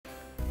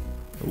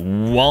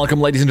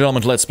Welcome, ladies and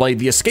gentlemen, to Let's Play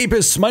The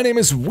Escapists. My name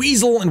is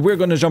Weasel, and we're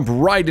going to jump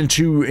right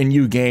into a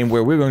new game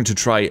where we're going to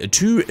try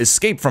to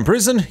escape from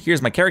prison.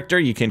 Here's my character.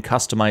 You can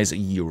customize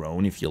your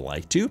own if you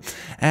like to.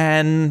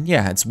 And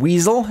yeah, it's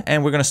Weasel,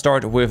 and we're going to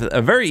start with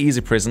a very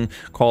easy prison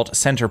called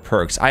Center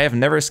Perks. I have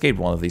never escaped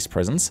one of these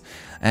prisons,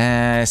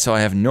 so I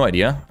have no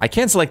idea. I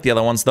can select the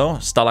other ones, though.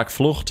 Stalag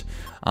Flucht,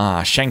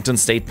 Shankton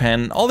State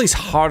Pen, all these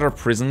harder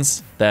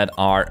prisons that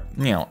are,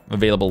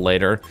 available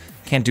later.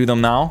 Can't do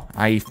them now.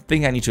 I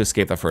think I need to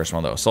escape the first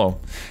one though. So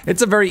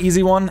it's a very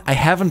easy one. I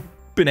haven't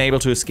been able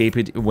to escape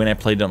it when I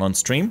played it on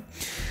stream.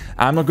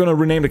 I'm not gonna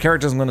rename the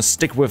characters. I'm gonna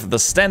stick with the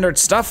standard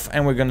stuff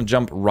and we're gonna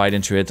jump right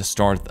into it to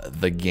start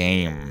the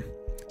game.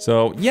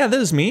 So yeah, this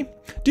is me.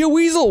 Dear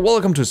Weasel,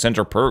 welcome to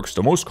Center Perks,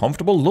 the most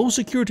comfortable,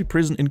 low-security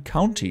prison in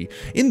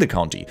the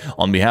county.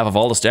 On behalf of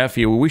all the staff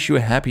here, we wish you a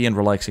happy and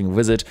relaxing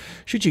visit.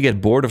 Should you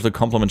get bored of the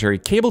complimentary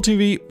cable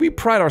TV, we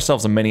pride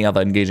ourselves on many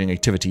other engaging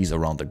activities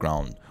around the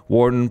ground.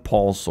 Warden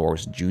Paul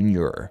Source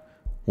Jr.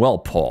 Well,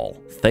 Paul,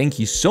 thank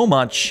you so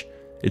much.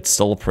 It's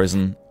still a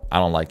prison. I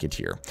don't like it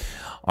here.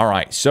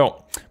 Alright,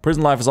 so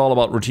prison life is all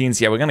about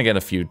routines. Yeah, we're gonna get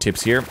a few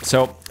tips here.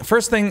 So,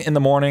 first thing in the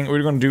morning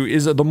we're gonna do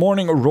is the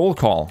morning roll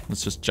call.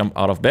 Let's just jump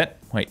out of bed.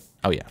 Wait,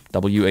 oh yeah,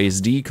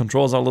 WASD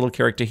controls our little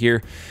character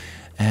here.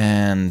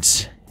 And,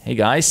 hey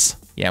guys.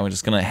 Yeah, we're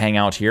just gonna hang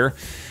out here.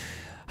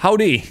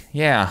 Howdy.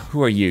 Yeah,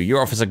 who are you?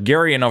 You're Officer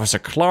Gary and Officer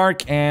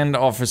Clark and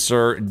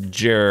Officer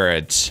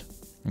Jared.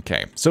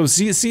 Okay, so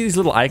see these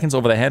little icons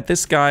over the head?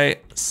 This guy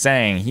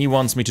sang, he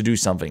wants me to do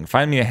something.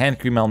 Find me a hand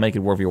cream, I'll make it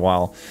worth your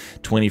while.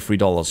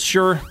 $23.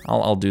 Sure,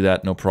 I'll do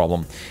that, no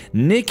problem.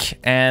 Nick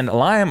and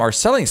Liam are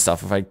selling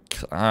stuff. If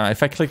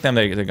I click them,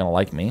 they're gonna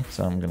like me,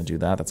 so I'm gonna do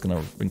that. That's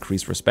gonna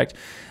increase respect.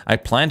 I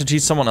plan to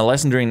teach someone a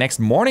lesson during next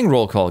morning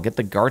roll call. Get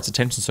the guard's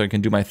attention so I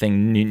can do my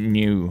thing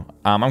new.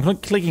 I'm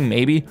clicking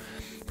maybe.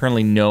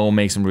 Apparently no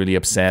makes him really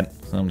upset,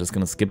 so I'm just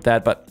gonna skip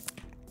that, but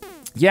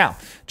yeah,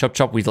 chop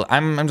chop Weasel.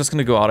 I'm just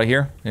gonna go out of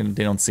here, and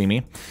they don't see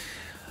me.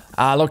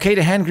 Locate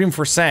a hand cream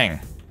for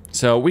Sang.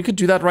 So we could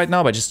do that right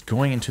now by just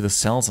going into the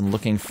cells and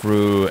looking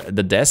through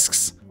the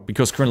desks,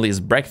 because currently it's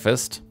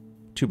breakfast.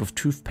 Tube of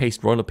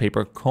toothpaste, roller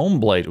paper, comb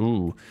blade.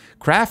 Ooh,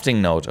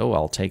 crafting note. Oh,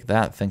 I'll take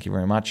that. Thank you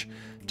very much.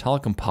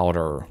 Talcum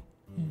powder.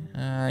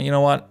 You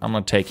know what? I'm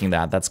not taking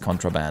that. That's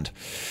contraband.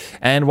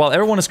 And while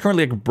everyone is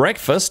currently at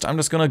breakfast, I'm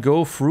just gonna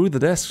go through the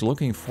desks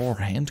looking for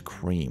hand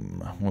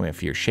cream. We have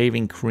here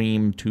shaving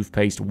cream,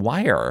 toothpaste,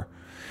 wire.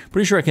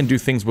 Pretty sure I can do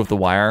things with the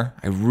wire.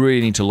 I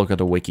really need to look at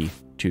the wiki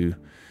to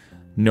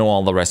know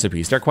all the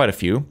recipes. There are quite a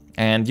few.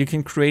 And you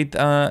can create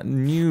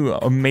new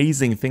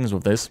amazing things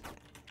with this.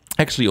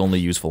 Actually only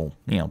useful,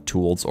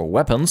 tools or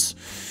weapons.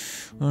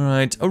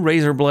 Alright, a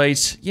razor blade.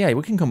 Yeah,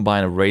 we can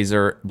combine a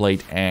razor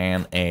blade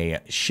and a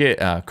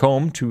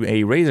comb to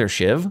a razor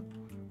shiv,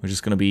 which is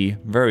going to be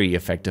very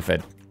effective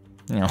at,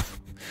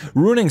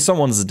 ruining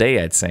someone's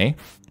day, I'd say.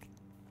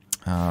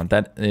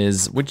 That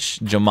is,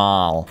 which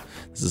Jamal?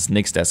 This is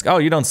Nick's desk. Oh,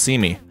 you don't see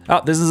me.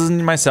 Oh, this is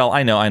in my cell.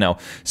 I know.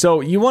 So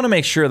you want to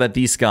make sure that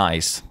these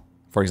guys,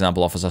 for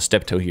example, Officer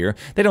Steptoe here,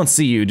 they don't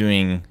see you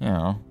doing,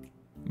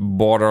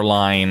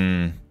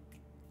 borderline...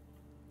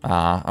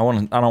 I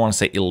don't want to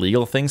say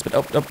illegal things, but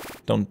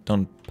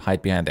don't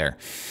hide behind there.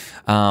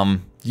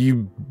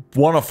 You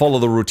want to follow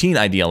the routine,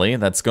 ideally.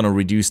 That's going to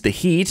reduce the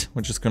heat,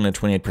 which is going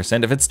to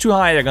 28%. If it's too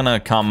high, they're going to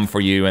come for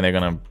you, and they're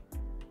going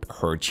to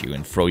hurt you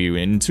and throw you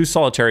into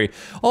solitary,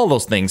 all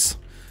those things.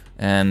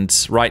 And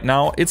right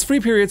now, it's free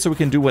period, so we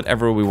can do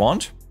whatever we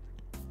want.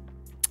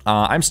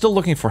 I'm still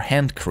looking for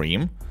hand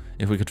cream.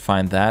 If we could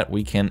find that,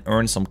 we can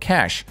earn some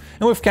cash.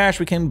 And with cash,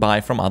 we can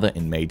buy from other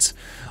inmates.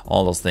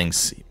 All those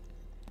things.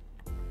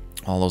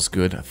 All those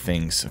good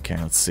things. Okay,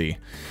 let's see.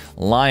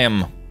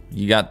 Liam,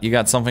 you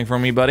got something for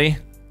me, buddy?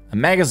 A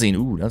magazine.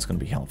 Ooh, that's gonna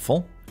be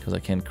helpful because I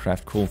can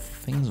craft cool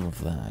things with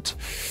that.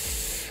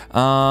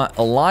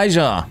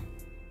 Elijah.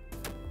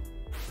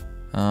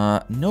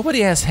 Nobody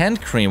has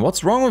hand cream.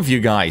 What's wrong with you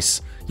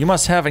guys? You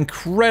must have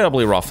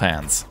incredibly rough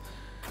hands.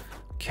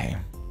 Okay.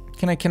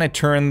 Can I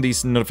turn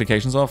these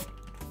notifications off?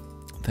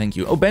 Thank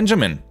you. Oh,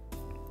 Benjamin.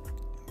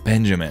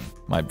 Benjamin,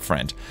 my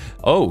friend.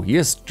 Oh, he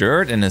has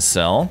dirt in his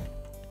cell.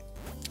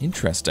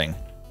 Interesting.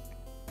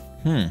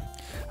 I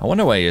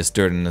wonder why he has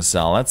dirt in the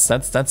cell.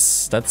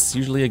 That's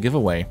usually a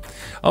giveaway.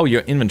 Oh,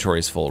 your inventory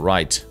is full.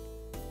 Right.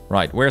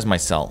 Where's my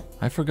cell?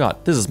 I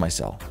forgot. This is my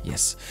cell.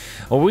 Yes.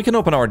 Well, we can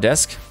open our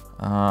desk.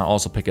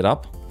 Also pick it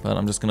up. But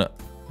I'm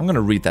gonna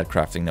read that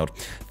crafting note.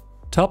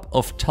 Tub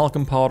of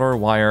talcum powder,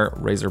 wire,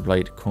 razor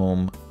blade,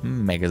 comb,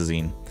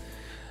 magazine.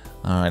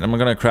 All right. I'm not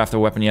gonna craft a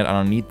weapon yet. I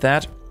don't need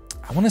that.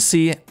 I want to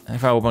see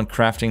if I open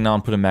crafting now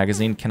and put a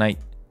magazine. Can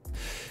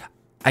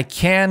I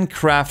can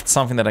craft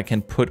something that I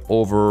can put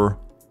over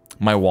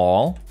my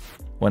wall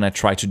when I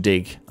try to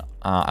dig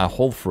a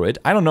hole through it.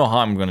 I don't know how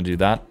I'm going to do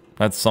that.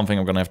 That's something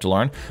I'm going to have to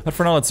learn. But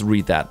for now, let's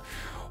read that.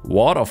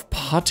 Wad of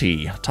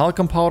putty.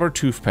 Talcum powder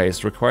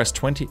toothpaste requires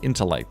 20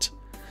 intellect.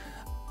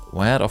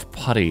 Wad of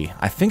putty.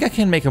 I think I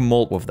can make a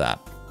mold with that.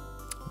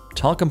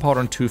 Talcum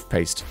powder and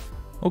toothpaste.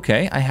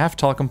 Okay, I have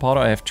talcum powder,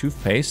 I have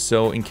toothpaste,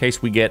 so in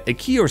case we get a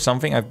key or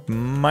something, I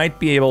might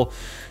be able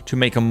to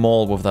make a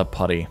mold with that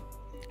putty.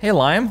 Hey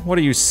Lime, what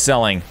are you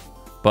selling,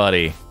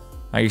 buddy?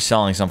 Are you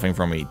selling something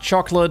for me?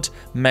 Chocolate,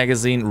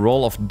 magazine,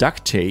 roll of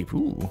duct tape,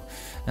 ooh,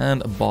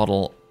 and a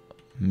bottle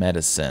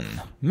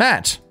medicine.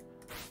 Matt!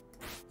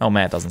 Oh,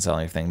 Matt doesn't sell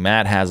anything.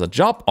 Matt has a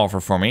job offer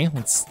for me.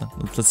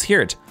 Let's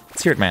hear it.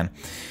 Let's hear it, man.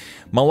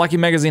 My lucky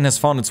magazine has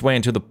found its way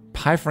into the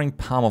piffering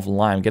palm of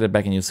Lime. Get it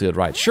back and you'll see it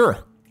right. Sure.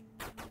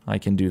 I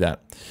can do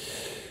that.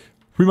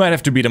 We might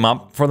have to beat him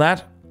up for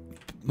that.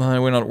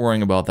 We're not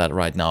worrying about that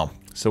right now.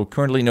 So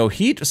currently no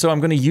heat, so I'm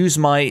gonna use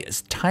my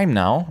time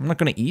now. I'm not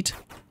gonna eat.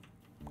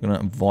 I'm gonna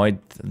avoid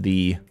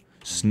the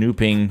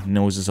snooping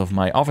noses of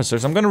my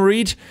officers. I'm gonna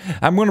read.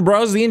 I'm gonna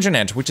browse the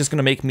internet, which is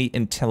gonna make me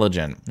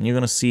intelligent. And you're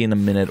gonna see in a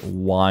minute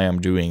why I'm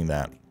doing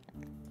that.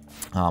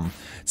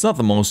 It's not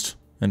the most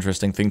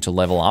interesting thing to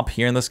level up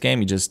here in this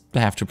game. You just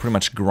have to pretty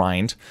much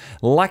grind.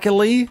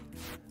 Luckily,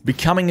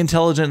 becoming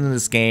intelligent in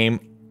this game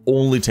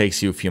only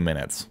takes you a few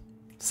minutes.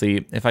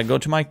 See, if I go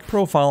to my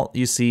profile,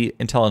 you see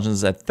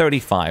intelligence at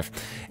 35.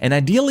 And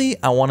ideally,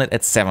 I want it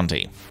at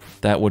 70.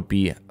 That would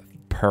be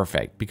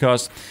perfect,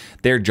 because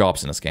there are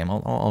jobs in this game.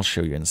 I'll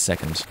show you in a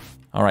second.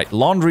 All right,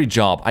 laundry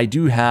job. I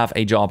do have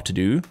a job to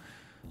do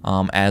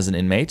as an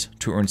inmate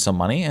to earn some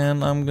money,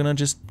 and I'm gonna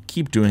just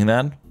keep doing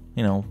that.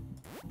 You know,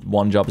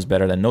 one job is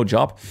better than no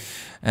job.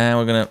 And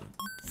we're gonna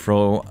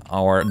throw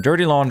our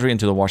dirty laundry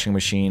into the washing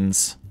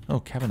machines. Oh,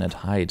 cabinet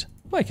hide.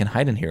 Oh, I can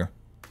hide in here.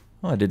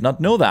 Oh, I did not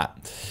know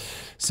that.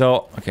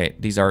 So, okay,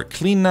 these are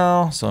clean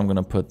now, so I'm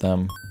gonna put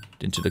them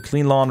into the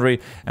clean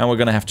laundry, and we're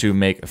gonna have to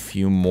make a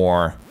few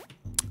more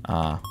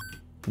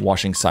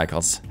washing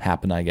cycles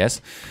happen, I guess.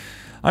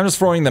 I'm just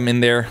throwing them in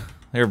there.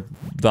 They're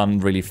done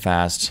really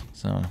fast.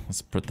 So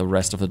let's put the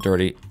rest of the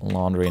dirty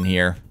laundry in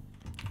here.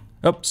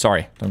 Oh,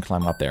 sorry, don't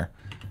climb up there.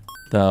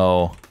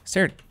 Though, is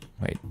there,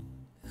 wait.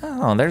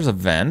 Oh, there's a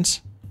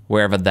vent,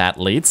 wherever that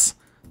leads,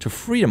 to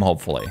freedom,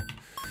 hopefully.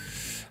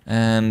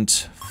 And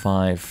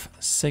 5,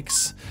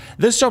 6.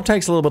 This job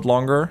takes a little bit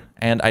longer,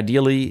 and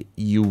ideally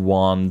you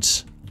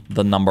want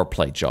the number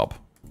plate job.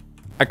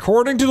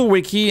 According to the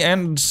wiki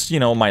and, you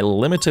know, my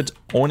limited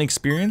own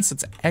experience,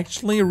 it's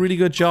actually a really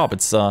good job.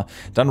 It's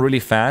done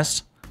really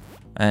fast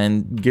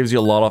and gives you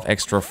a lot of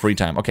extra free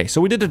time. Okay, so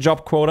we did the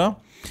job quota,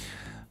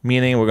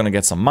 meaning we're gonna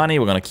get some money,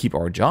 we're gonna keep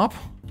our job.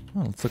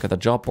 Oh, let's look at the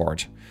job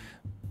board.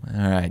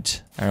 All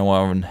right,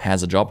 everyone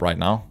has a job right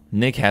now.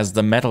 Nick has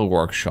the metal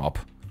workshop.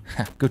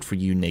 Good for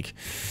you, Nick.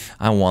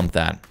 I want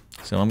that.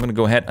 So I'm gonna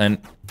go ahead and...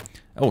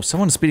 Oh,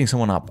 someone's speeding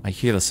someone up. I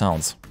hear the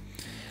sounds.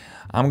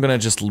 I'm gonna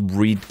just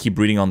keep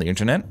reading on the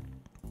internet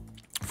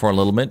for a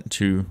little bit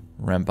to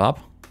ramp up.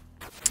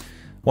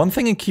 One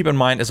thing to keep in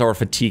mind is our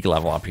fatigue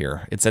level up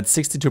here. It's at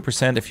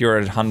 62%. If you're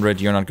at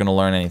 100, you're not gonna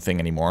learn anything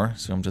anymore.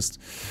 So I'm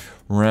just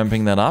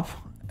ramping that up.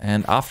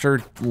 And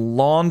after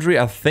laundry,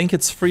 I think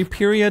it's free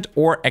period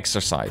or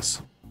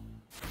exercise.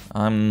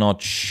 I'm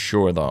not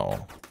sure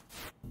though.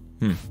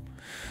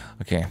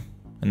 Okay,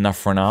 enough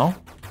for now.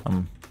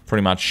 I'm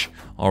pretty much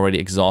already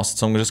exhausted,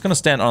 so I'm just gonna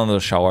stand under the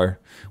shower,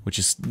 which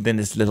is then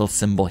this little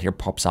symbol here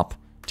pops up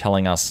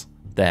telling us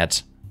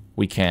that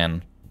we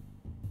can...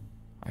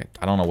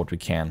 I don't know what we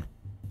can.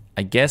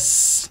 I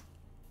guess...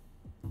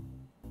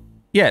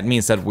 Yeah, it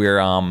means that we're,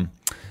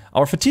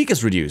 our fatigue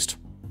is reduced.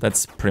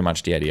 That's pretty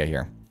much the idea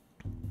here.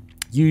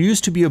 You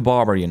used to be a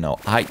barber, you know.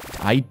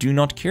 I do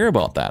not care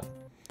about that.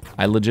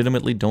 I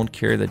legitimately don't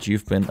care that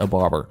you've been a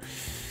barber.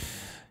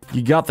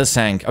 You got this,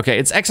 Hank. Okay,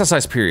 it's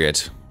exercise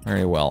period.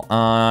 Very well.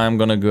 I'm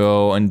gonna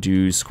go and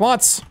do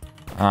squats.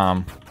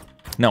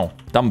 No,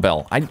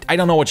 dumbbell. I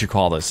don't know what you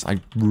call this.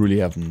 I really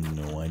have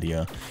no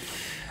idea.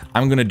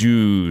 I'm gonna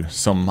do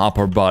some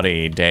upper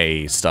body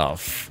day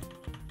stuff.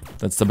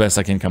 That's the best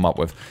I can come up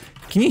with.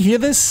 Can you hear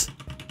this?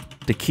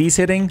 The keys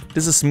hitting?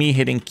 This is me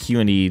hitting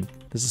Q and E.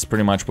 This is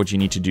pretty much what you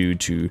need to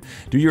do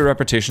your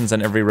repetitions,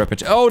 and every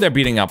repetition. Oh, they're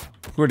beating up.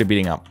 Who are they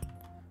beating up?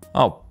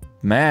 Oh,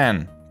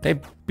 man. They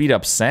beat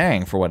up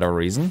Sang for whatever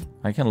reason.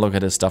 I can look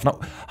at his stuff now.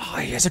 Oh,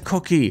 he has a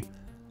cookie.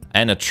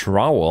 And a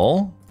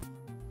trowel.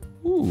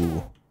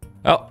 Ooh.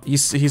 Oh, he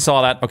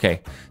saw that. Okay.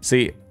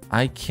 See,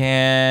 I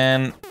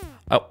can...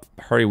 Oh,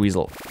 hurry,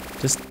 Weasel.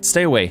 Just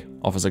stay away,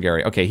 Officer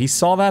Gary. Okay, he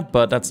saw that,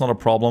 but that's not a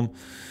problem.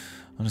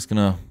 I'm just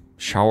gonna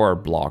shower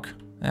block.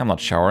 I'm not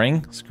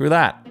showering. Screw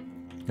that.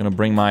 I'm gonna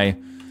bring my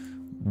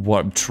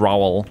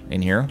trowel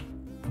in here.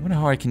 I wonder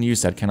how I can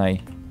use that. Can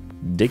I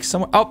dig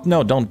somewhere? Oh,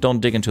 no,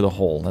 don't dig into the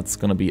hole. That's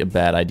gonna be a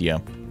bad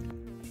idea.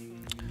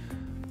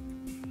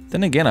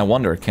 Then again, I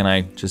wonder, can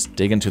I just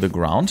dig into the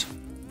ground?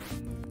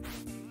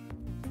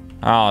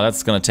 Oh,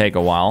 that's gonna take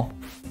a while.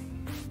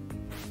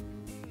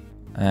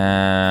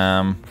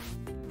 I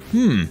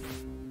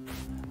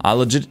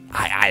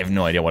have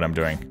no idea what I'm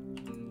doing.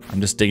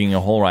 I'm just digging a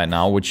hole right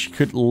now, which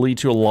could lead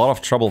to a lot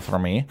of trouble for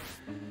me.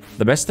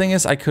 The best thing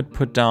is I could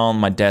put down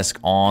my desk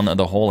on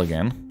the hole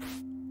again.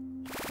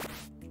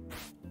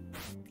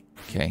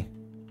 Okay.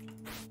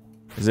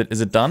 Is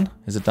it done?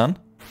 Is it done?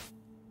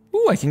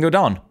 Ooh, I can go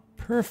down.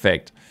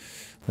 Perfect.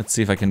 Let's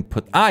see if I can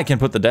put... Ah, I can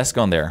put the desk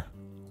on there.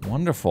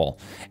 Wonderful.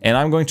 And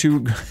I'm going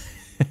to...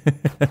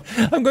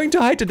 I'm going to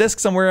hide the desk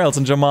somewhere else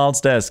on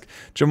Jamal's desk.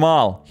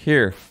 Jamal,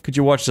 here. Could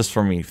you watch this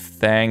for me?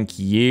 Thank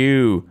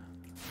you.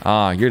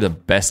 Ah, you're the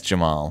best,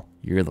 Jamal.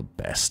 You're the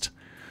best.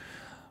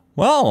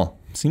 Well,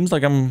 seems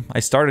like I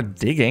started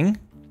digging.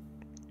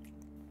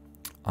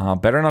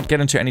 Better not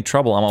get into any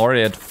trouble. I'm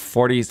already at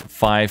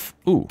 45.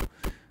 Ooh.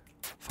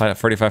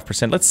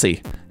 35%. Let's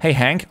see. Hey,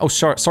 Hank. Oh,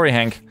 sorry,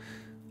 Hank.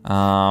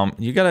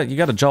 You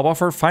got a job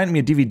offer? Find me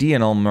a DVD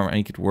and I'll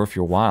make it worth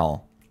your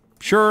while.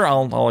 Sure,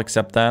 I'll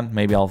accept that.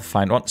 Maybe I'll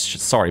find one.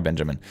 Sorry,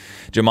 Benjamin.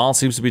 Jamal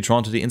seems to be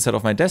drawn to the inside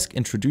of my desk.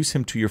 Introduce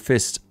him to your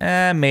fist.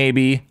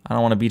 Maybe. I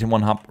don't want to beat him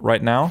one up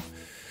right now.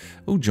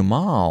 Oh,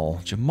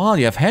 Jamal. Jamal,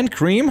 you have hand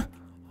cream?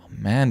 Oh,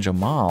 man,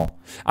 Jamal.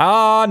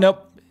 Ah,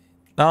 nope.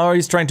 Oh,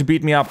 he's trying to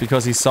beat me up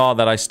because he saw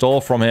that I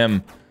stole from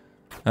him.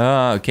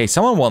 Okay,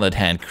 someone wanted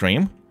hand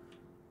cream.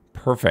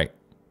 Perfect.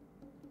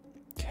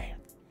 Okay.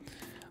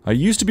 I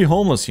used to be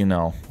homeless, you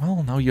know.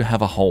 Well, now you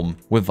have a home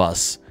with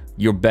us.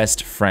 Your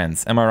best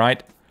friends. Am I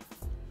right?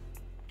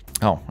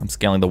 Oh, I'm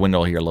scaling the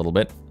window here a little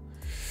bit.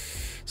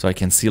 So I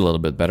can see a little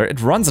bit better.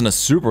 It runs in a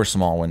super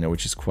small window,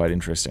 which is quite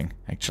interesting,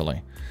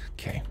 actually.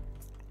 Okay.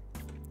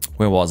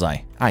 Where was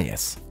I? Ah,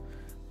 yes.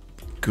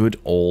 Good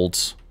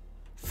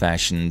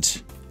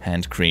old-fashioned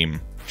hand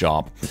cream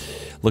job.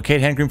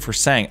 Locate hand cream for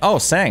Sang. Oh,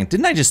 Sang,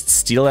 didn't I just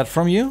steal that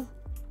from you?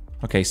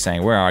 Okay,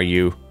 Sang, where are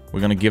you? We're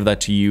gonna give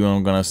that to you and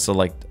I'm gonna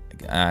select,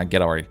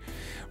 get our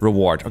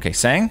reward. Okay,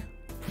 Sang,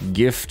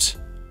 gift,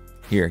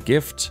 here,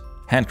 gift,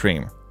 hand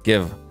cream,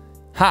 give.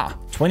 Ha,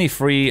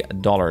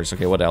 $23.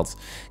 Okay, what else?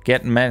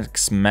 Get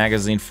Max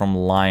magazine from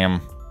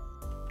Liam.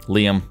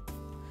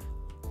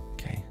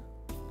 Okay,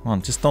 come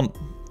on, just don't.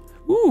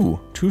 Ooh,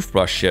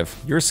 toothbrush shift,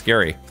 you're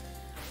scary.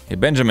 Okay,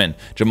 Benjamin.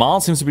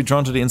 Jamal seems to be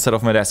drawn to the inside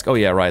of my desk. Oh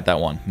yeah, right,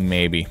 that one.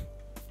 Maybe.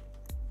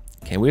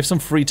 Okay, we have some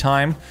free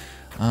time.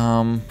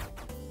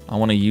 I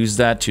want to use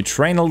that to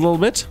train a little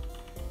bit.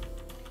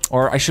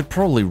 Or I should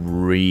probably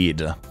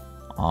read.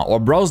 Or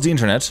browse the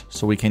internet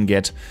so we can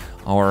get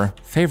our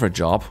favorite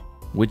job,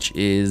 which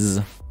is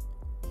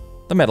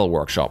the metal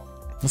workshop.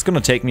 It's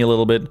gonna take me a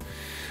little bit.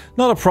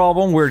 Not a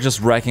problem, we're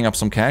just racking up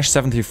some cash.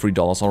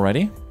 $73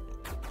 already.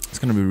 It's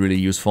gonna be really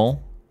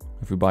useful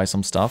if we buy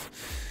some stuff.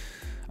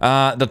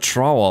 The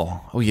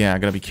trowel. Oh yeah, I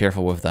gotta be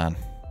careful with that.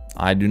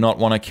 I do not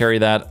want to carry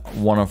that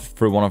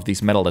through one of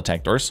these metal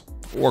detectors.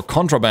 Or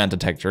contraband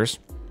detectors.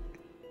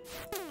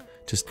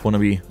 Just want to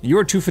be...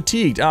 You're too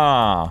fatigued.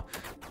 Ah.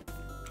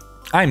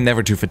 I'm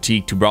never too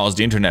fatigued to browse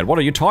the internet. What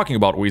are you talking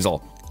about,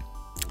 Weasel?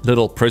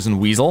 Little prison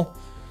weasel.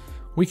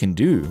 We can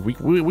do.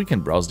 We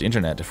can browse the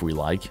internet if we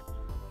like.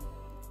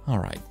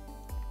 Alright.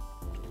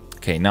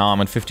 Okay, now I'm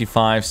at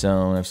 55,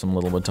 so I have some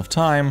little bit of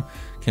time.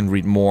 Can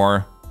read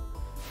more.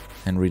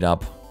 And read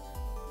up.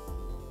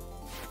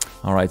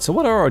 Alright, so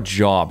what are our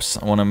jobs?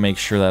 I want to make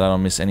sure that I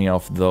don't miss any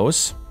of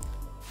those.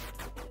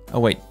 Oh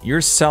wait,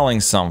 you're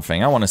selling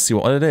something. I want to see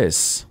what it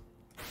is.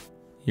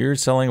 You're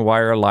selling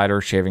wire,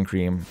 lighter, shaving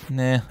cream.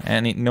 Nah,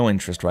 no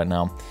interest right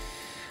now.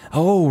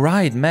 Oh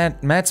right,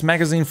 Matt's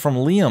magazine from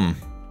Liam.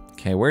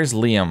 Okay, where's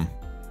Liam?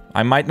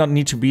 I might not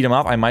need to beat him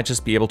up. I might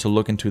just be able to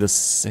look into his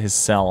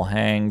cell.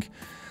 Hank,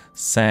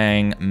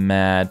 Sang,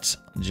 Matt,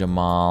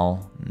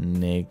 Jamal,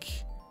 Nick...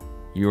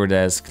 Your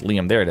desk,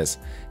 Liam, there it is.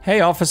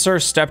 Hey, Officer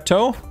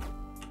Steptoe.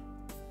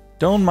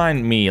 Don't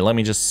mind me, let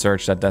me just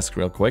search that desk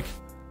real quick.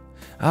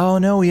 Oh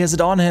no, he has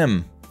it on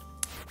him.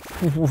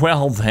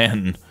 Well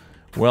then,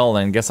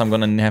 guess I'm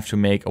gonna have to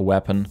make a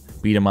weapon,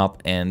 beat him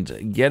up,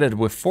 and get it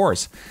with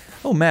force.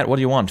 Oh, Matt, what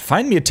do you want?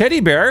 Find me a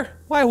teddy bear?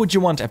 Why would you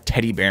want a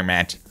teddy bear,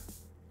 Matt?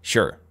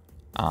 Sure.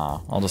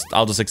 I'll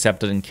just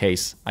accept it in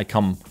case I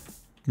come,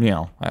 you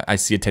know, I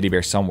see a teddy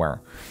bear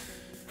somewhere.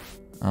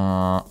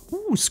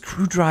 Ooh,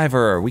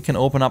 screwdriver. We can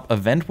open up a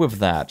vent with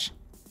that.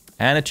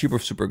 And a tube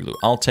of super glue.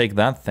 I'll take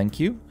that, thank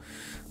you.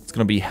 It's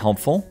gonna be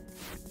helpful.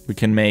 We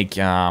can make,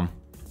 what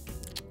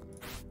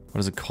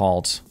is it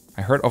called?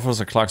 I heard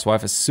Officer Clark's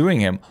wife is suing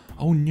him.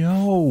 Oh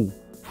no!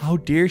 How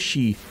dare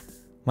she?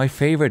 My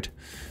favorite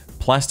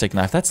plastic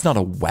knife. That's not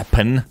a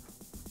weapon.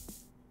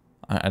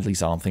 At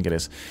least I don't think it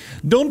is.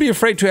 Don't be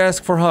afraid to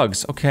ask for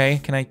hugs. Okay,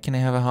 can I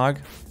have a hug?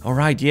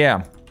 Alright,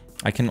 yeah.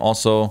 I can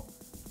also...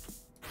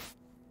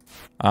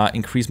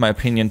 increase my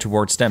opinion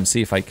towards them.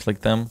 See, if I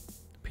click them,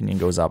 opinion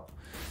goes up.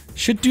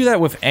 Should do that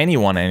with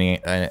anyone.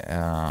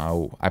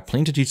 I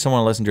plan to teach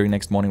someone a lesson during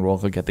next morning roll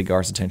to get the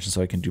guard's attention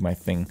so I can do my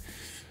thing.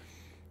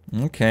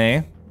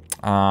 Okay.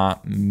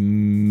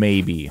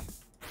 Maybe.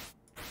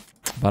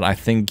 But I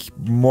think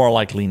more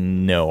likely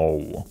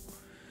no.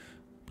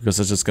 Because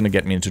it's just gonna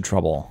get me into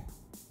trouble.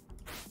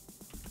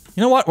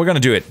 You know what? We're gonna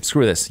do it.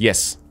 Screw this.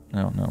 Yes.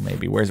 No,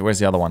 maybe. Where's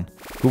the other one?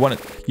 Who wanted?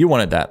 You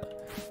wanted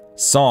that.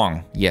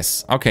 Song,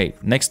 yes. Okay,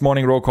 next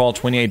morning roll call,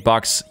 28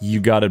 bucks. You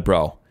got it,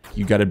 bro.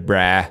 You got it,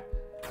 brah.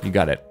 You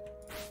got it.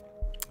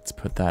 Let's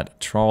put that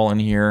trowel in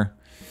here.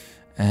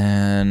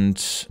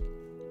 And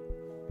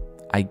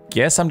I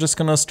guess I'm just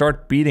gonna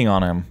start beating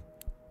on him.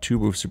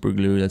 Tube of super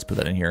glue, let's put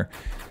that in here.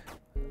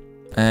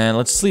 And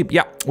let's sleep.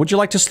 Yeah, would you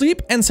like to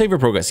sleep and save your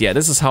progress? Yeah,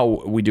 this is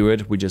how we do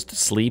it. We just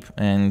sleep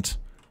and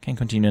can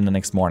continue in the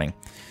next morning.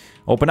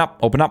 Open up,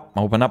 open up,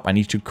 open up. I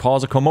need to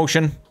cause a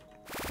commotion.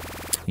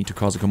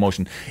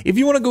 If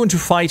you want to go into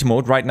fight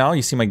mode right now,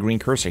 you see my green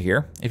cursor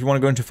here. If you want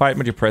to go into fight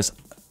mode, you press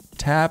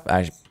tab,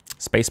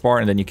 spacebar,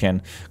 and then you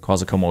can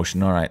cause a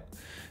commotion. All right.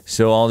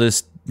 So I'll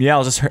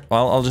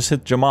just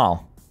hit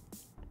Jamal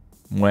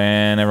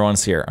when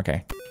everyone's here.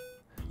 Okay.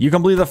 You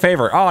complete the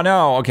favor. Oh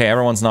no. Okay,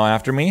 everyone's now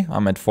after me.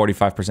 I'm at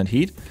 45%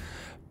 heat,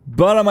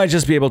 but I might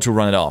just be able to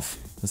run it off.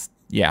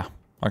 Yeah.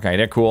 Okay,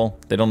 they're cool.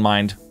 They don't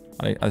mind.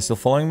 Are they still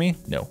following me?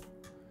 No.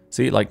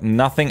 See, like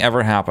nothing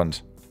ever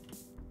happened.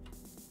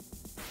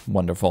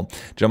 Wonderful.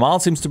 Jamal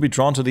seems to be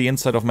drawn to the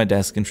inside of my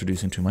desk,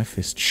 introducing to my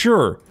fist.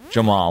 Sure,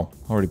 Jamal.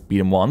 Already beat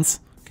him once.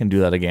 Can do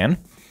that again.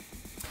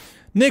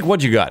 Nick,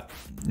 what you got?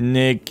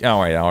 Nick,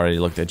 alright, I already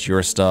looked at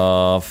your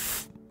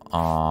stuff.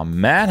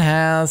 Matt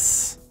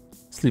has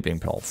sleeping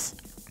pills.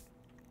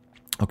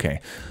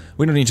 Okay,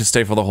 we don't need to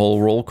stay for the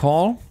whole roll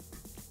call.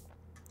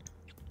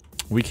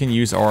 We can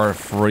use our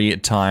free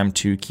time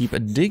to keep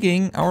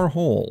digging our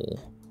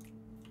hole.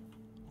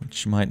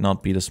 Which might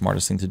not be the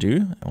smartest thing to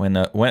do. When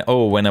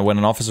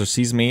an officer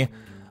sees me,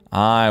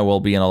 I will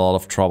be in a lot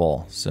of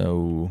trouble.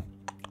 So,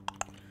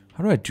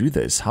 how do I do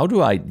this? How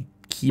do I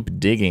keep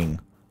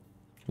digging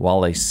while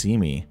they see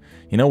me?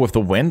 You know, with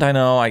the wind, I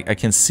know I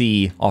can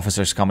see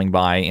officers coming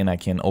by and I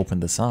can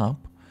open this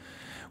up.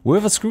 We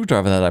have a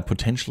screwdriver that I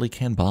potentially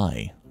can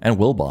buy and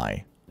will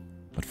buy.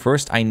 But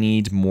first, I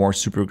need more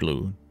super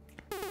glue.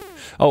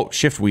 Oh,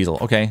 shift weasel.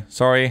 Okay,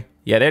 sorry.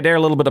 Yeah, they're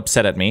a little bit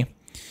upset at me.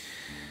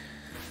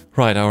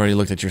 Right, I already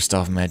looked at your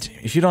stuff, Matt.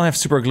 If you don't have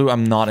super glue,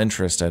 I'm not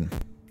interested.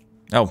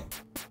 Oh.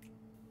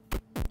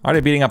 Are they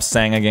beating up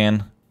Sang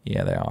again?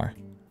 Yeah, they are.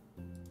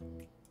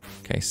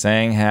 Okay,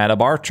 Sang had a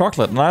bar of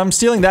chocolate, and I'm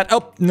stealing that.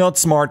 Oh, not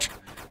smart.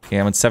 Okay,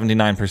 I'm at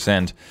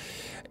 79%.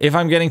 If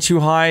I'm getting too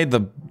high,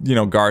 the,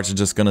 guards are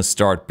just gonna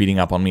start beating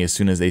up on me as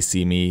soon as they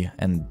see me.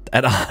 And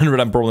at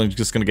 100, I'm probably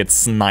just gonna get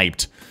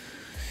sniped.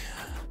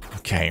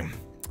 Okay.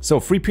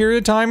 So, free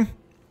period time.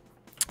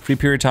 Free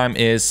period time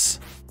is...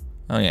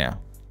 Oh, yeah.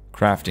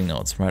 Crafting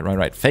notes,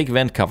 right. Fake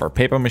vent cover,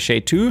 paper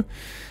mache 2.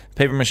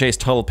 Paper mache is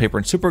toilet paper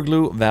and super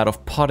glue. Vat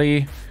of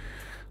putty,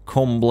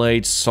 comb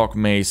blade, sock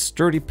mace,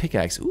 sturdy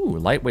pickaxe. Ooh,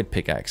 lightweight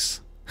pickaxe.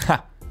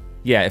 Ha!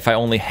 Yeah, if I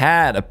only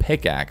had a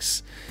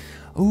pickaxe.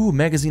 Ooh,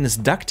 magazine is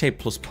duct tape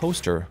plus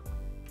poster.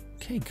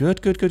 Okay,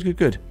 good.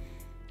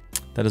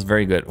 That is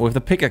very good. With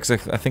the pickaxe, I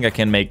think I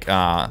can make,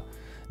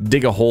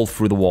 dig a hole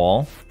through the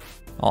wall.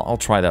 I'll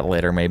try that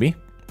later, maybe.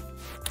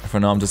 For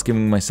now, I'm just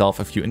giving myself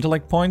a few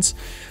intellect points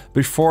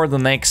before the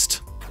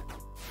next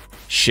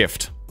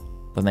shift.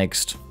 The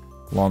next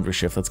laundry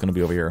shift that's gonna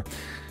be over here.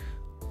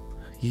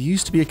 You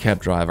used to be a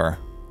cab driver.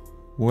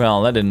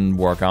 Well, that didn't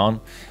work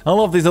out. I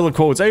love these little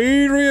quotes.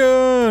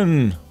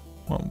 Adrian!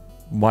 Well,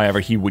 why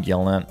ever he would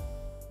yell that.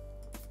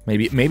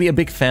 Maybe a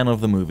big fan of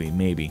the movie,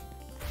 maybe.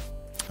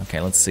 Okay,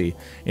 let's see.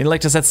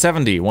 Intellect is at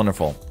 70,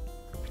 wonderful.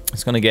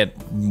 It's gonna get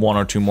 1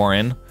 or 2 more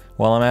in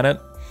while I'm at it.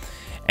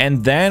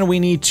 And then we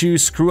need to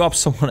screw up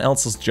someone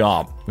else's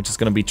job, which is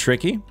gonna be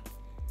tricky.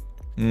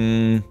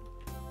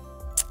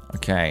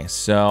 Okay,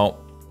 so...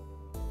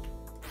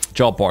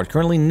 Job board.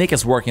 Currently, Nick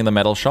is working in the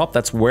metal shop.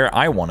 That's where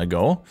I want to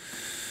go.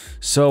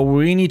 So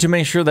we need to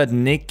make sure that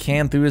Nick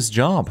can't do his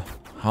job.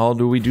 How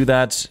do we do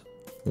that?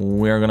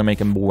 We're gonna make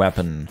him a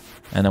weapon.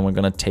 And then we're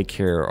gonna take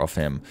care of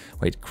him.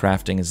 Wait,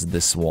 crafting is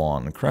this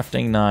one.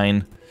 Crafting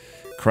 9.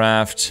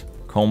 Craft.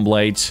 Comb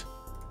blade.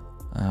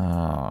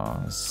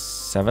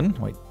 7?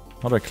 Wait.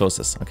 How do I close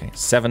this? Okay,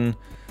 7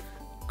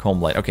 comb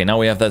blade. Okay, now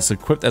we have this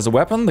equipped as a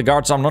weapon. The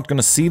guards are not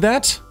gonna see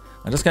that.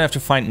 I'm just gonna have to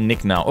find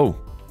Nick now. Oh,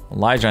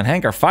 Elijah and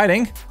Hank are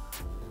fighting.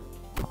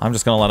 I'm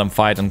just gonna let them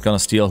fight. I'm gonna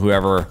steal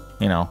whoever,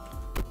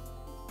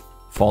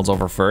 falls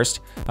over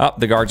first. Oh,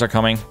 the guards are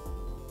coming.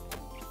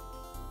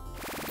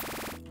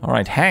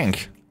 Alright,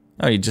 Hank.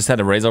 Oh, you just had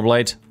a razor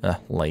blade?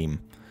 Lame.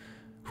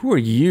 Who are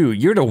you?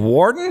 You're the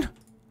warden?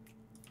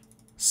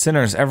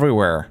 Sinners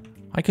everywhere.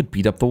 I could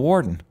beat up the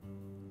warden.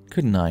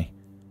 Couldn't I?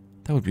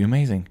 That would be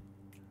amazing.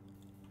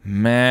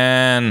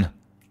 Man.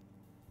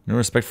 No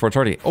respect for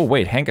authority. Oh,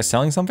 wait. Hank is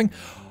selling something?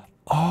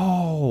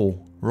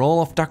 Oh.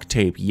 Roll of duct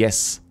tape.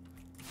 Yes.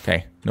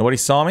 Okay. Nobody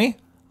saw me?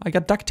 I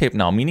got duct tape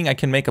now, meaning I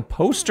can make a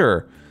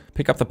poster.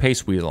 Pick up the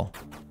pace weasel.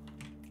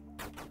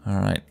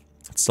 Alright.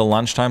 It's still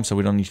lunchtime, so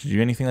we don't need to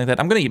do anything like that.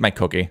 I'm gonna eat my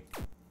cookie.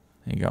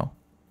 There you go.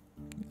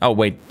 Oh,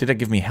 wait. Did that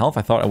give me health?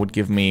 I thought it would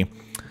give me...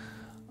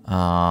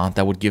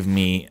 that would give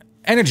me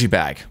energy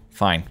bag.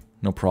 Fine.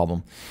 No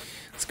problem.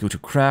 Let's go to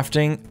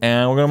crafting,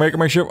 and we're gonna make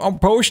my ship a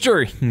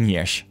poster!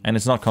 Yes. And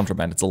it's not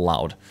contraband, it's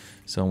allowed.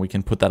 So we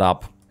can put that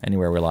up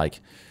anywhere we like.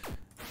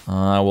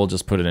 We'll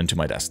just put it into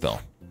my desk, though.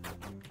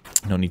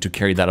 No need to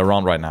carry that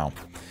around right now.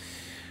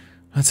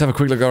 Let's have a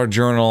quick look at our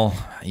journal.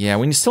 Yeah,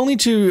 we still need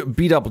to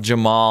beat up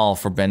Jamal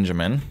for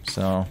Benjamin.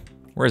 So,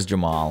 where's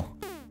Jamal?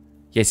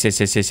 Yes.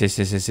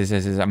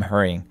 I'm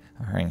hurrying.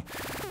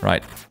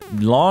 Right.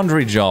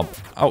 Laundry job.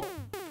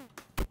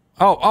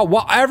 Oh,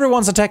 what?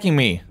 Everyone's attacking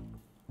me.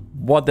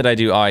 What did I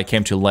do? Oh, I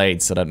came too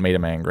late, so that made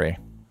him angry.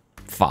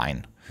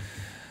 Fine.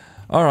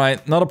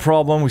 Alright, not a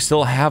problem. We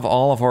still have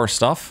all of our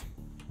stuff.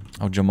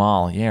 Oh,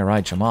 Jamal. Yeah,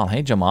 right, Jamal.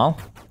 Hey, Jamal.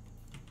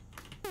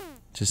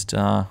 Just,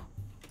 Oh,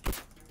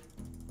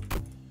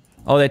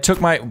 they took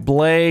my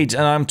blade,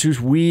 and I'm too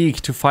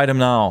weak to fight him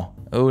now.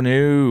 Oh,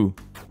 no.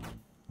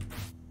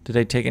 Did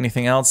they take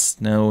anything else?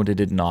 No, they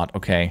did not.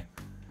 Okay.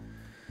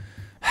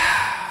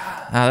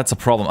 That's a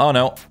problem. Oh,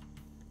 no.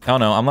 Oh,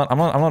 no. I'm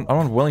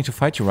not willing to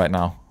fight you right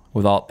now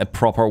without a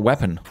proper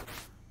weapon.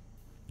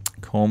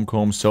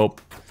 Comb, soap.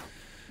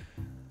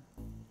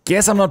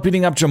 Guess I'm not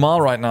beating up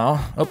Jamal right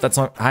now. Oh, that's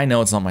not... I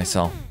know it's not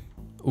myself.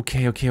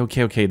 Okay.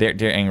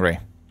 They're angry.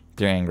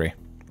 They're angry.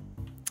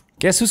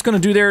 Guess who's gonna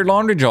do their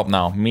laundry job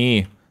now?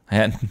 Me. I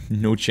had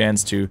no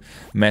chance to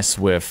mess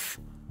with...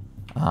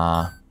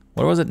 what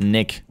was it?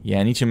 Nick. Yeah,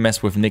 I need to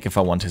mess with Nick if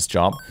I want his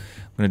job.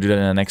 I'm gonna do that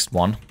in the next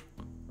one.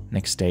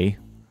 Next day.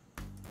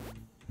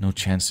 No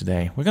chance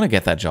today. We're gonna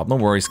get that job. No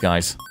worries,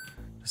 guys.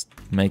 Just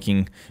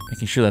making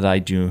sure that I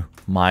do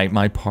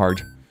my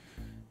part.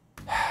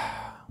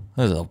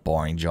 This is a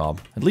boring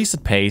job. At least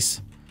it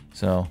pays.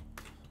 So,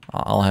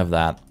 I'll have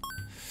that.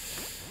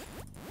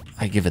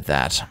 I give it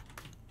that.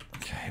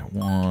 Okay,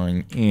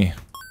 one.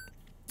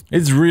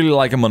 It's really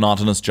like a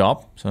monotonous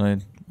job. So,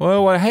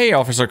 well, hey,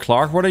 Officer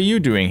Clark, what are you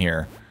doing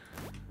here?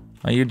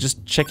 Are you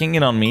just checking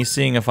in on me,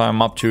 seeing if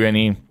I'm up to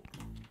any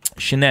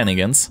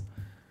shenanigans?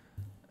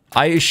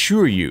 I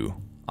assure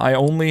you, I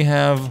only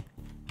have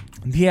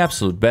the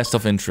absolute best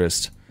of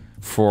interest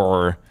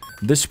for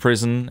this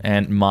prison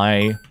and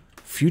my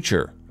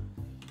future.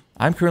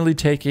 I'm currently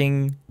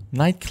taking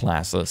night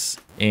classes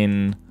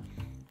in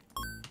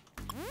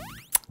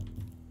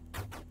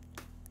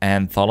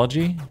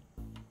anthology.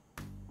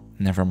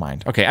 Never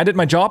mind. Okay, I did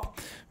my job.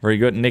 Very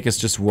good. Nick is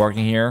just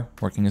working here,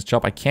 working his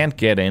job. I can't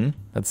get in.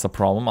 That's the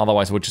problem.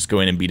 Otherwise, I would just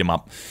go in and beat him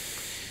up.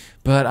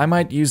 But I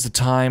might use the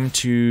time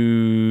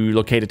to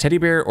locate a teddy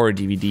bear or a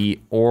DVD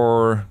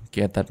or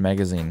get that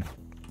magazine.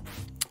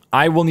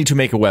 I will need to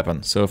make a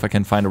weapon. So if I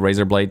can find a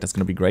razor blade, that's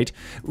going to be great.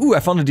 Ooh,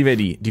 I found a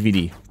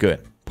DVD.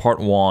 Good. Part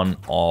 1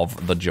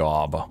 of the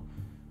job.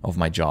 Of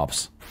my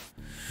jobs.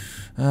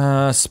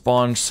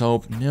 Sponge,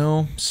 soap.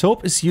 No.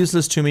 Soap is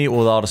useless to me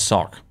without a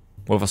sock.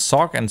 With a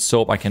sock and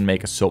soap, I can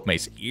make a soap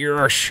mace.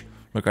 Yeesh.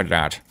 Look at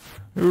that.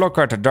 Look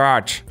at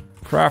that.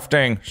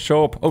 Crafting.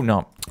 Soap. Oh,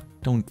 no.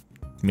 Don't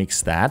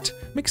mix that.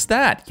 Mix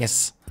that.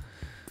 Yes.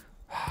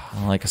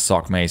 I like a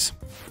sock mace.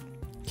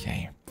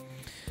 Okay.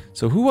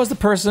 So who was the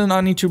person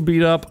I need to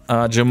beat up?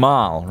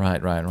 Jamal.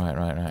 Right.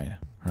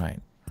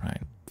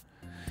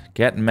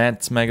 Get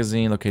Matt's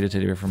magazine. Located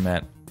teddy bear for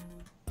Matt.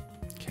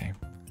 Okay.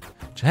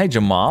 Hey,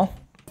 Jamal.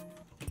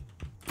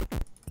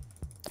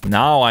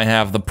 Now I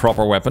have the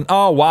proper weapon.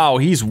 Oh, wow.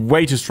 He's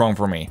way too strong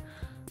for me.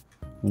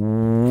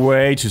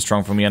 Way too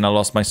strong for me, and I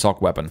lost my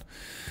sock weapon.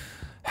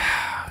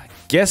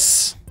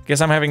 Guess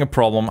I'm having a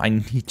problem. I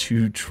need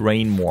to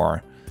train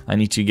more. I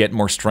need to get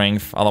more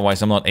strength.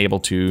 Otherwise, I'm not able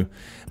to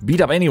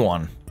beat up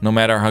anyone, no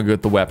matter how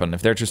good the weapon.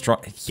 If they're too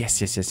strong...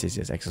 Yes.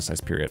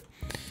 Exercise period.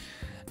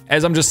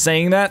 As I'm just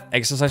saying that,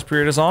 exercise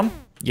period is on.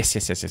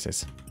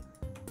 Yes.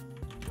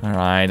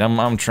 Alright,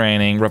 I'm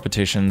training.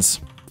 Repetitions.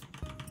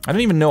 I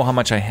don't even know how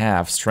much I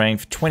have.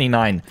 Strength,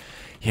 29.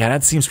 Yeah,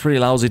 that seems pretty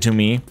lousy to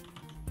me.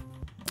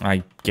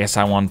 I guess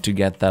I want to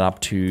get that up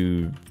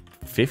to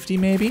 50,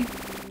 maybe?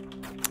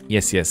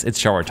 Yes, it's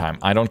shower time.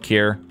 I don't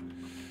care.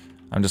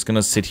 I'm just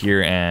gonna sit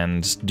here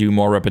and do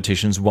more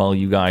repetitions while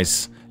you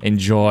guys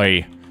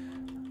enjoy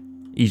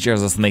each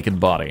other's naked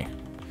body.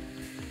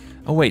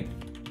 Oh, wait.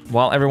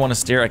 While everyone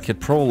is there, I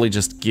could probably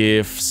just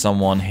give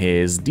someone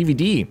his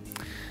DVD.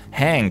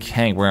 Hank,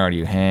 where are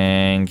you?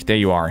 Hank, there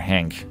you are,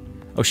 Hank.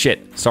 Oh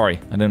shit, sorry,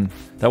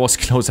 that was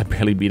close, I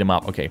barely beat him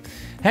up. Okay,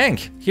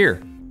 Hank, here's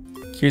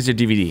your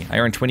DVD. I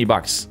earned 20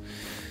 bucks.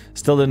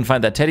 Still didn't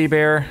find that teddy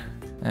bear.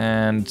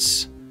 And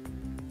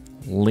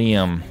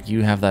Liam,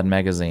 you have that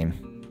magazine.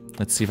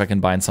 Let's see if I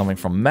can bind something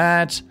from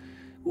Matt.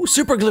 Ooh,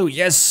 super glue,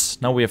 yes!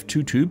 Now we have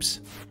 2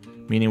 tubes,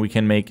 meaning we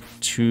can make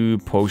 2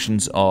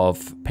 potions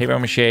of paper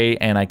mache,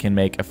 and I can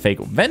make a fake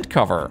vent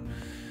cover.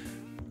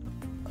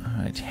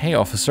 Alright, hey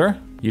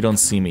officer, you don't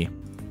see me.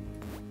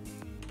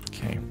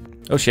 Okay.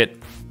 Oh shit.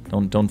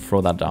 Don't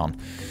throw that down.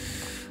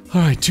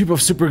 Alright, tube of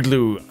super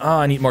glue.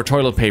 I need more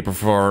toilet paper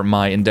for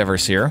my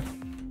endeavors here.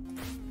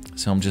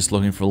 So I'm just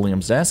looking for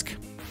Liam's desk.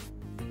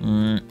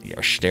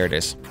 Yes, there it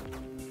is.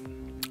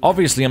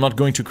 Obviously, I'm not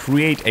going to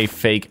create a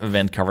fake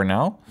vent cover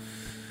now.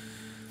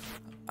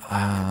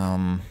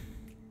 I'm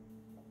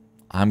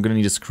gonna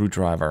need a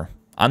screwdriver.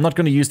 I'm not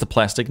gonna use the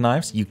plastic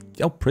knives.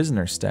 Oh,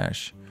 prisoner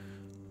stash.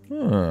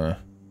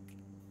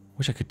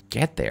 Wish I could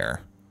get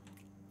there.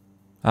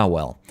 Oh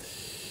well.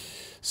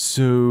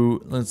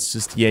 So let's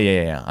just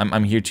yeah.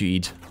 I'm here to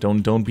eat.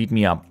 Don't beat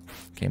me up.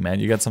 Okay, man,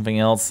 you got something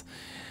else?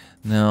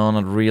 No,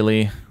 not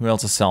really. Who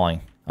else is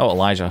selling? Oh,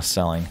 Elijah's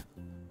selling.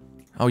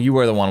 Oh, you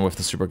were the one with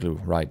the super glue.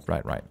 Right.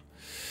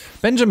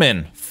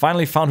 Benjamin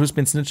finally found who's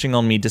been snitching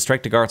on me.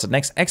 Distract the guards at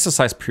next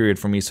exercise period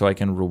for me so I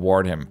can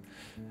reward him.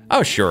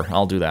 Oh, sure,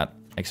 I'll do that.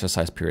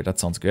 exercise period. That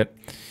sounds good.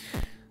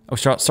 Oh,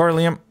 sorry,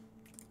 Liam.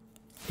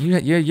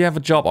 You have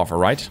a job offer,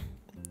 right?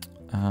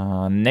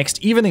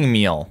 Next evening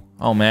meal.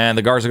 Oh man,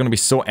 the guards are gonna be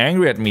so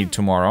angry at me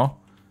tomorrow.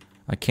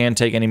 I can't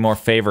take any more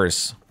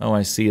favors. Oh,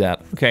 I see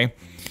that. Okay.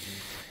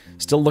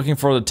 Still looking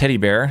for the teddy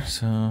bear.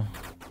 So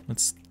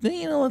let's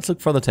look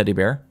for the teddy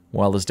bear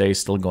while this day is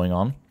still going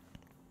on.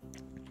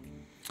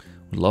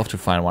 Would love to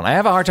find one. I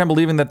have a hard time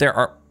believing that there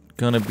are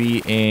gonna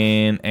be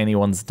in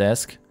anyone's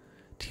desk.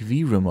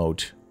 TV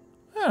remote.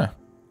 Huh.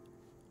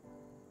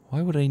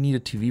 Why would I need a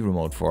TV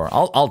remote for?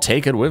 I'll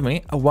take it with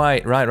me. Oh,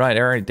 right,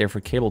 right there for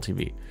cable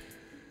TV.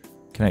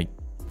 Can I?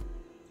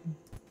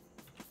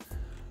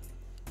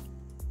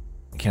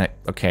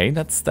 Okay,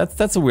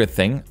 that's a weird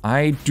thing.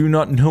 I do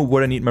not know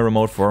what I need my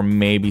remote for.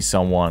 Maybe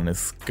someone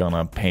is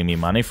gonna pay me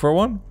money for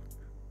one.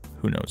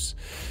 Who knows?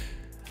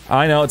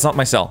 I know it's not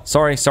my cell.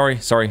 Sorry.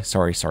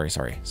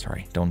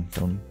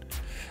 Don't.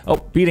 Oh,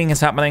 beating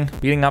is happening.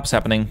 Beating up's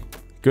happening.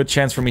 Good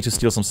chance for me to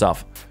steal some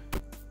stuff.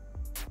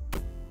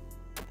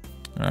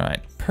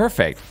 Alright,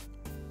 perfect.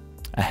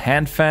 A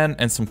hand fan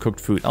and some cooked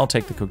food. I'll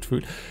take the cooked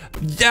food.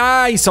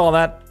 Yeah, he saw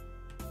that.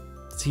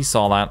 He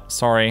saw that.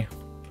 Sorry.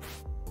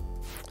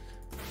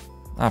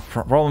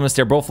 Problem is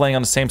they're both laying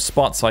on the same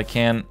spot, so I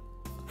can't...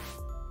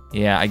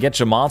 Yeah, I get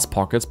Jamal's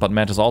pockets, but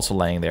Matt is also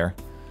laying there.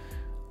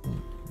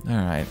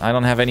 Alright, I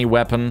don't have any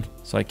weapon,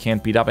 so I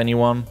can't beat up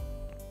anyone.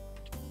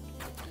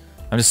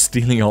 I'm just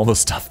stealing all the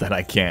stuff that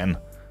I can.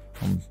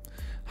 I'm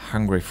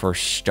hungry for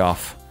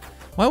stuff.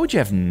 Why would you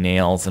have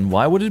nails, and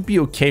why would it be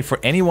okay for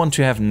anyone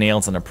to have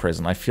nails in a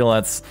prison? I feel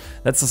that's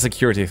a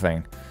security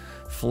thing.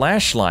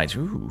 Flashlight,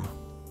 ooh.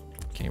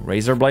 Okay,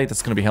 razor blade,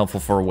 that's gonna be helpful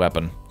for a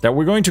weapon that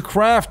we're going to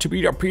craft to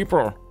beat up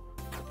people.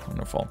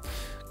 Wonderful.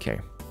 Okay.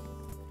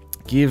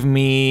 Give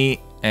me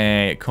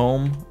a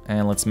comb,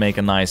 and let's make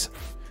a nice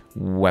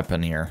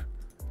weapon here.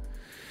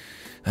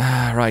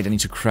 Right, I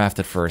need to craft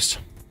it first.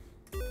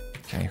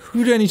 Okay,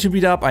 who do I need to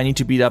beat up? I need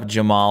to beat up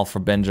Jamal for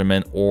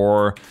Benjamin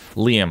or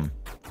Liam.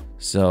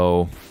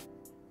 So,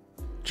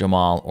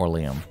 Jamal or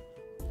Liam.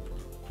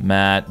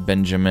 Matt,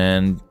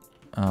 Benjamin,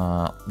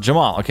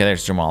 Jamal. Okay,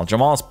 there's Jamal.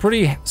 Jamal is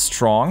pretty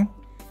strong.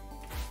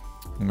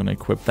 I'm gonna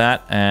equip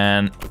that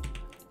and...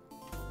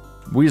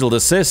 Weasel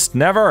desist,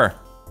 never!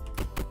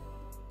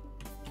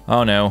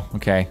 Oh no,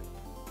 okay.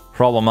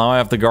 Problem, now I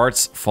have the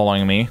guards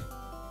following me.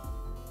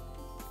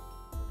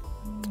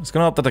 It's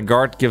gonna hope that the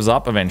guard gives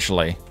up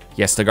eventually.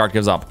 Yes, the guard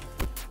gives up.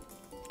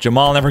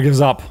 Jamal never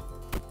gives up.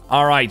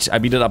 Alright, I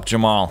beat it up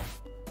Jamal.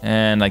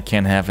 And I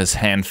can't have his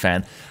hand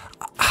fan.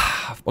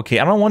 Okay,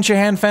 I don't want your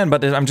hand fan,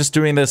 but I'm just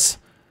doing this,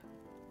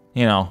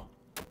 you know,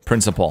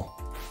 principle.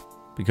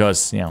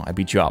 Because, you know, I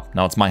beat you up.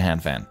 Now it's my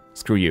hand fan.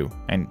 Screw you.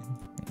 And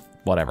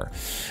whatever.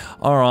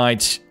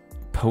 Alright,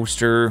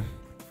 poster.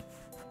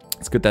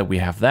 It's good that we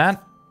have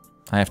that.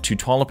 I have 2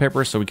 toilet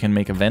papers, so we can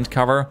make a vent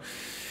cover.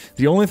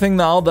 The only thing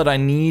now that I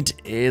need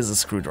is a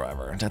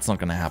screwdriver. That's not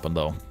gonna happen,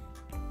 though.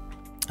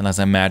 Unless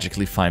I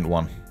magically find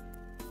one.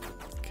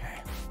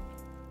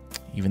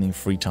 Evening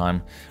free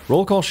time.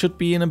 Roll call should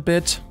be in a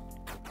bit.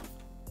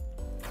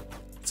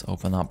 Let's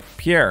open up.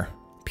 Pierre,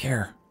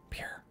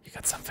 you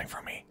got something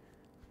for me.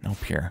 No,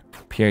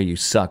 Pierre, you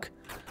suck.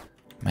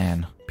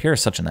 Man, Pierre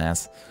is such an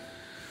ass.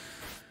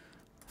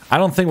 I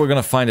don't think we're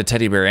gonna find a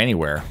teddy bear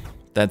anywhere.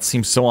 That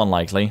seems so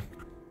unlikely.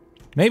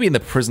 Maybe in the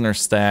prisoner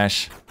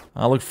stash.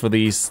 I'll look for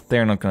these.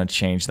 They're not gonna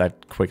change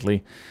that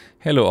quickly.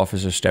 Hello,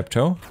 Officer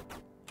Steptoe.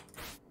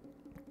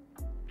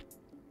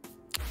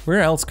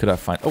 Where else could I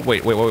find... Oh,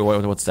 wait,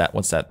 what's that?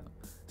 What's that?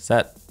 Is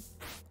that...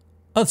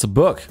 Oh, it's a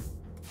book.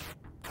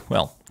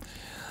 Well,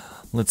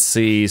 let's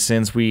see.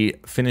 Since we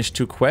finished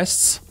 2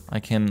 quests, I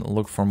can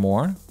look for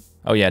more.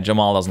 Oh yeah,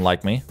 Jamal doesn't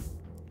like me.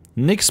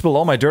 Nick spill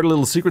all my dirty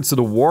little secrets to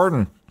the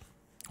warden.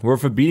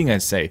 Worth a beating,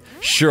 I'd say.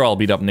 Sure, I'll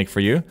beat up Nick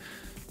for you.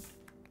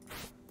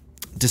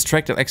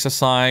 Distracted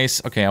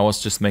exercise. Okay, I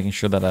was just making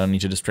sure that I don't need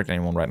to distract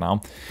anyone right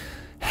now.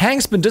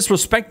 Hank's been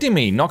disrespecting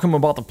me. Knock him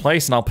about the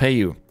place and I'll pay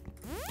you.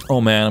 Oh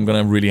man, I'm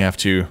gonna really have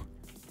to...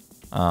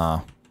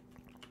 Oh,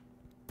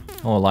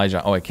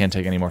 Elijah. Oh, I can't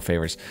take any more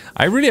favors.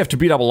 I really have to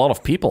beat up a lot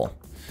of people.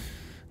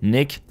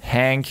 Nick,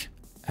 Hank,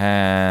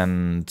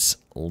 and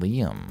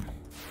Liam.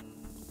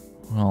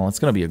 Well, it's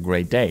gonna be a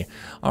great day.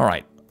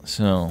 Alright,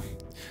 so...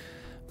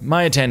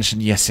 My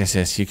attention.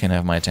 Yes, you can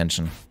have my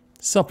attention.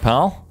 Sup,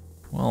 pal?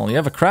 Well, you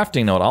have a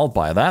crafting note. I'll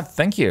buy that.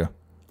 Thank you.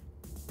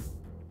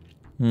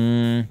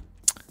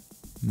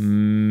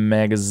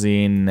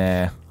 Magazine.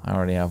 Nah, I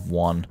already have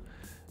one.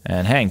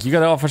 And Hank, you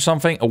gotta offer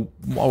something?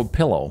 Oh,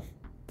 pillow.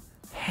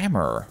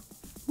 Hammer.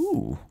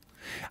 Ooh.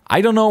 I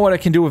don't know what I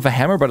can do with a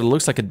hammer, but it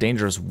looks like a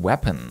dangerous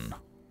weapon.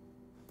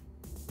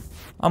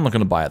 I'm not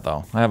gonna buy it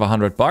though. I have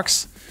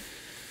 $100.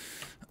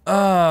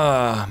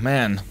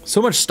 Man.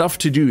 So much stuff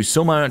to do.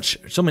 So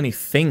many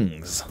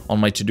things on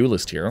my to-do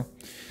list here.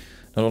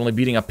 Not only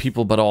beating up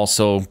people, but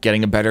also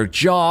getting a better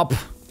job.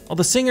 Oh,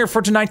 the singer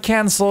for tonight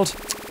cancelled.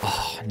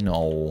 Oh,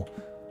 no.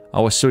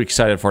 I was so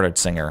excited for that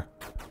singer.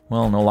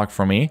 Well, no luck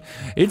for me.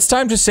 It's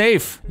time to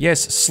save.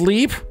 Yes,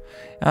 sleep.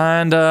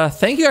 And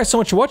thank you guys so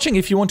much for watching.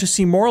 If you want to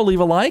see more, leave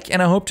a like,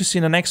 and I hope to see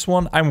you in the next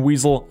one. I'm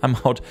Weasel, I'm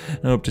out,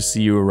 and I hope to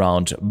see you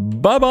around.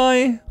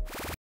 Bye-bye!